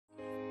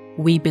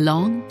We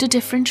belong to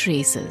different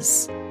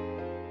races.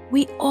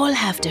 We all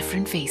have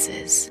different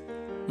faces.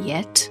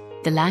 Yet,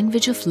 the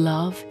language of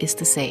love is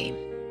the same.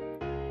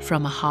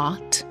 From a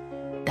heart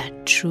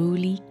that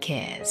truly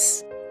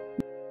cares.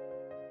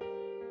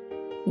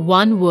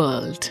 One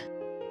world.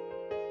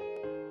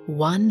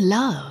 One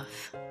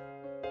love.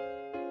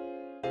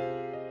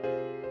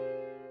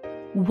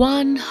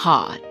 One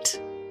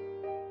heart.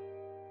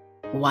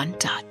 One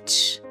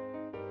touch.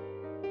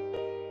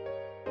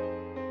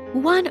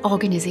 One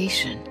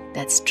organization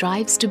that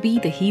strives to be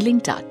the healing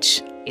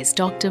touch is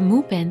Dr.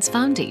 Moopen's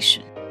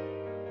Foundation.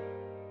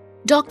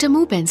 Dr.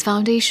 Moopen's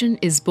Foundation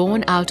is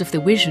born out of the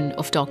vision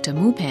of Dr.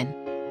 Moopen,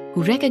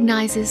 who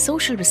recognizes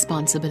social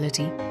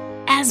responsibility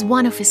as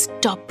one of his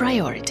top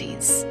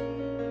priorities.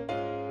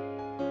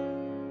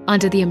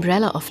 Under the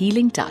umbrella of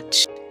Healing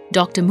Touch,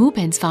 Dr.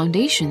 Moopen's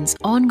Foundation's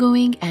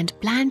ongoing and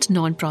planned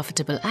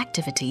non-profitable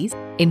activities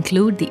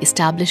include the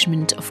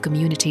establishment of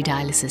community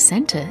dialysis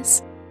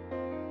centers,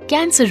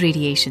 cancer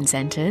radiation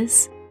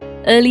centers,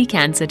 early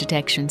cancer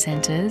detection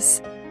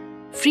centers,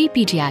 free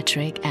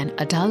pediatric and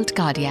adult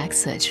cardiac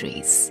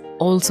surgeries.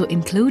 Also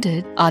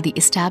included are the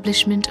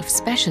establishment of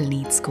special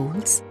needs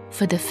schools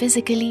for the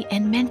physically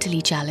and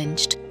mentally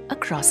challenged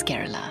across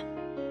Kerala.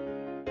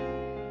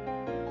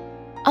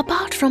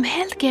 Apart from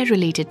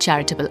healthcare-related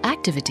charitable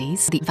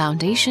activities, the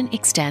foundation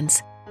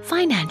extends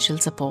financial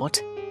support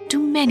to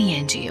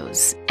many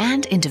NGOs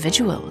and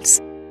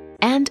individuals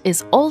and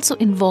is also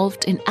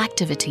involved in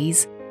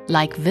activities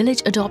like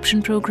village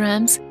adoption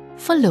programs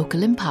for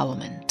local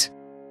empowerment.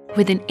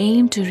 With an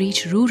aim to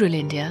reach rural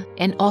India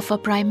and offer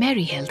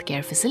primary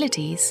healthcare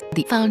facilities,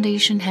 the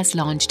foundation has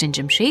launched in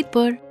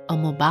Jamshedpur a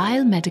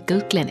mobile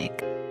medical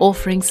clinic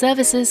offering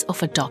services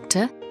of a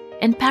doctor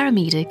and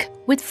paramedic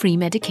with free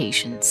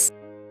medications.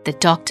 The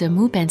Dr.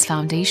 Moopen's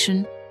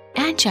Foundation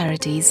and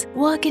charities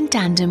work in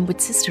tandem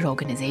with sister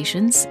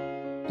organizations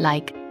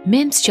like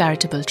MIMS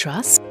Charitable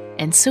Trust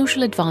and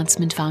Social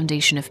Advancement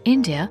Foundation of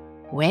India,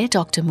 where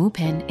Dr.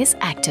 Moopen is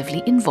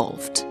actively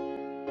involved.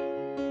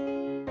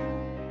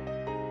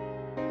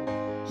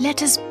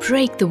 Let us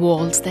break the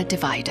walls that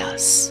divide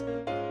us.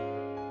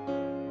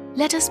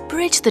 Let us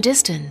bridge the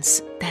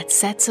distance that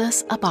sets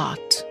us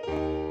apart.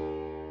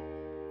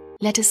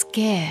 Let us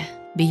care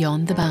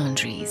beyond the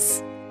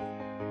boundaries.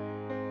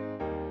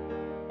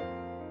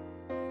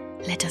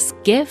 Let us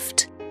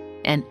gift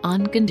an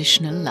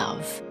unconditional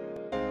love.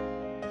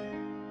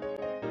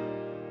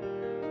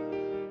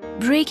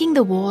 Breaking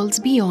the walls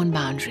beyond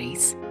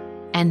boundaries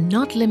and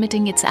not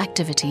limiting its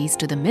activities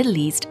to the Middle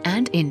East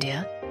and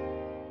India,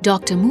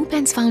 Dr.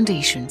 Moopen's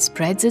Foundation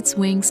spreads its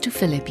wings to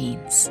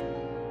Philippines.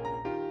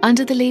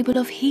 Under the label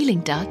of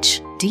Healing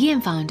Touch,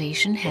 DM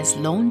Foundation has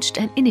launched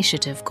an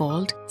initiative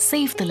called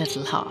Save the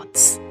Little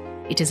Hearts.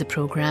 It is a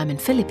program in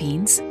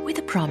Philippines with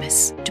a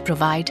promise to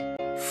provide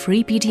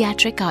free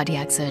pediatric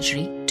cardiac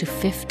surgery to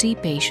 50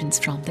 patients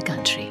from the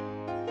country.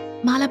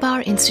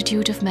 Malabar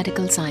Institute of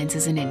Medical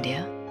Sciences in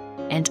India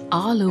and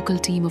our local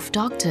team of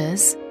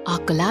doctors are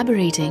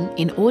collaborating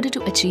in order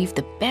to achieve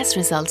the best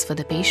results for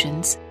the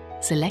patients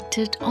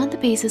selected on the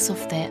basis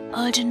of their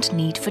urgent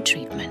need for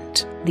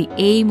treatment. The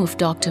aim of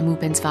Dr.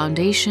 Moopen's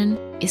Foundation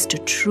is to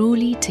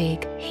truly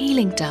take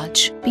Healing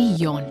Touch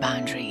beyond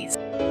boundaries.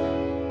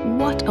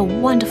 What a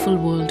wonderful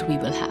world we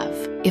will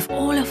have if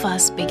all of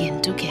us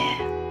begin to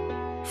care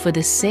for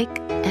the sick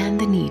and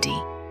the needy,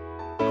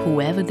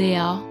 whoever they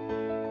are,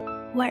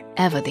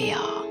 wherever they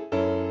are.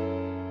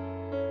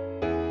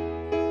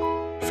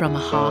 From a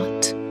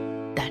heart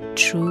that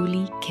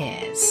truly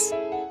cares.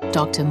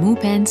 Dr.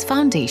 Moopen's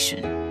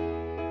Foundation.